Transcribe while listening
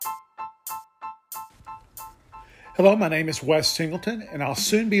Hello, my name is Wes Singleton, and I'll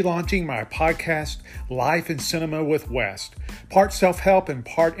soon be launching my podcast, Life in Cinema with Wes. Part self-help and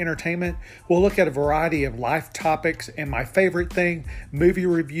part entertainment, we'll look at a variety of life topics and my favorite thing, movie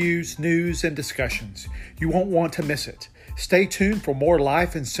reviews, news, and discussions. You won't want to miss it. Stay tuned for more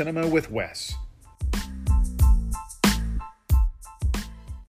Life in Cinema with Wes.